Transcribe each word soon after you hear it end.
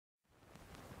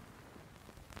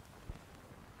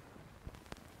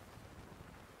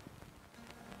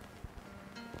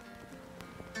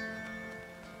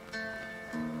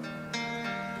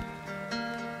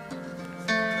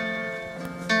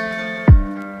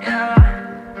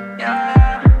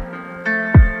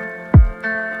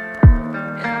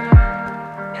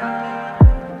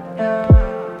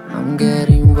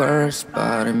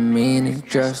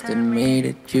just admit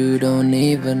it. You don't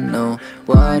even know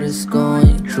what is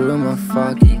going through my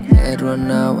fucking head right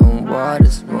now and what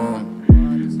is wrong.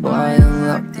 Why I'm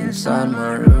locked inside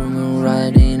my room and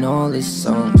writing all these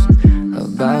songs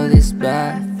about these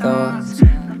bad thoughts.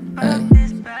 Hey,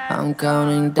 I'm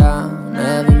counting down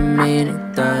every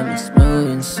minute, time is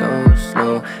moving so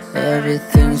slow.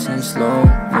 Everything's in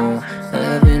slow-mo,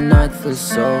 every night feels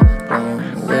so long.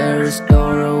 Where is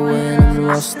Dora when I'm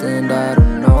lost and I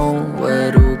don't know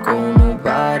where to go?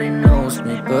 Nobody knows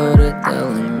me, but they're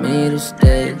telling me to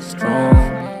stay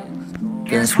strong.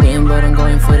 Can't swim, but I'm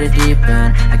going for the deep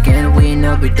end. I can't win,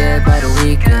 I'll be dead by the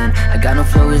weekend. I got no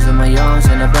flowies in my arms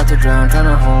and I'm about to drown.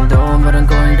 Tryna hold on, but I'm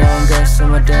going down. Guess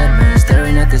I'm a dead man,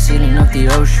 staring at the ceiling of the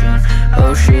ocean.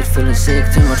 Oh shit, feeling sick,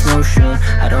 too much motion.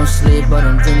 I don't sleep, but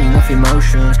I'm dreaming of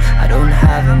emotions. I don't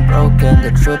have them broken,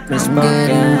 the truth is broken. I'm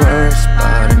getting worse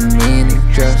by the minute,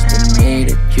 just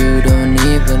admit it. You don't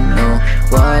even know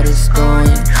what is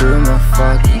going through my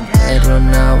fucking head right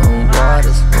now and what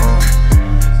is wrong.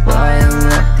 Why I'm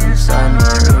locked inside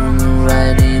my room and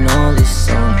writing all these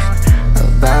songs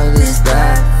about these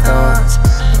bad thoughts,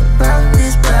 about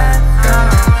these bad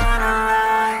thoughts.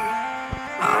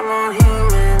 I'm all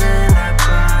human and I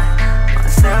cry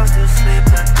myself to sleep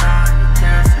at night.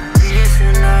 There's a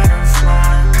reason I don't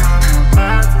smile. I'm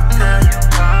about to tell you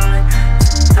why.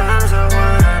 Sometimes I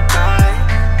wanna die,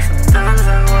 sometimes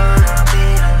I wanna be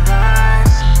alive.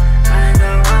 I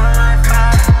know one life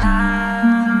at a time.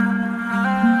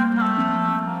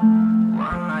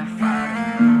 One life at a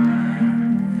time.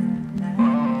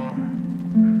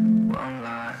 One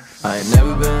life. I ain't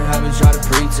never been happy, try to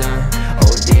pretend.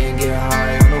 OD and get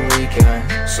high on the weekend.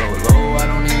 So low, I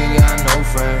don't even got no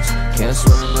friends. Can't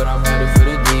swim, but I'm headed for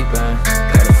the deep end.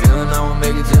 Got a feeling I won't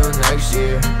make it till next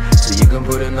year. So you can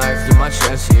put a knife through my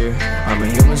chest here. I'm a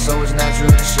human, so it's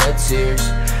natural to shed tears.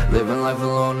 Living life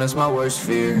alone, that's my worst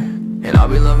fear. And I'll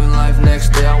be loving life next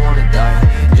day, I wanna die.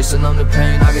 Just to numb the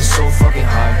pain, I get so fucking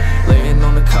high. Laying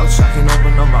on the couch, I can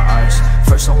open up my eyes.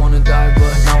 First I wanna die,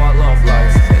 but now I love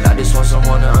life. And I just want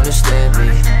someone to understand me.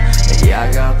 And yeah,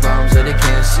 I got problems that they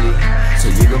can't see. So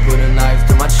you can put a knife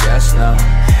through my chest now.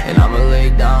 And I'ma lay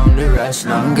down to rest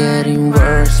now. I'm getting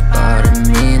worse by the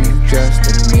minute, just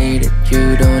admit it.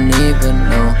 You don't even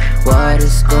know what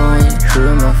is going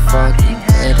through my fucking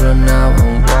head right now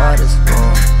and what is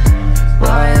wrong.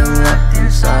 Why I'm locked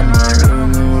inside my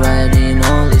room and writing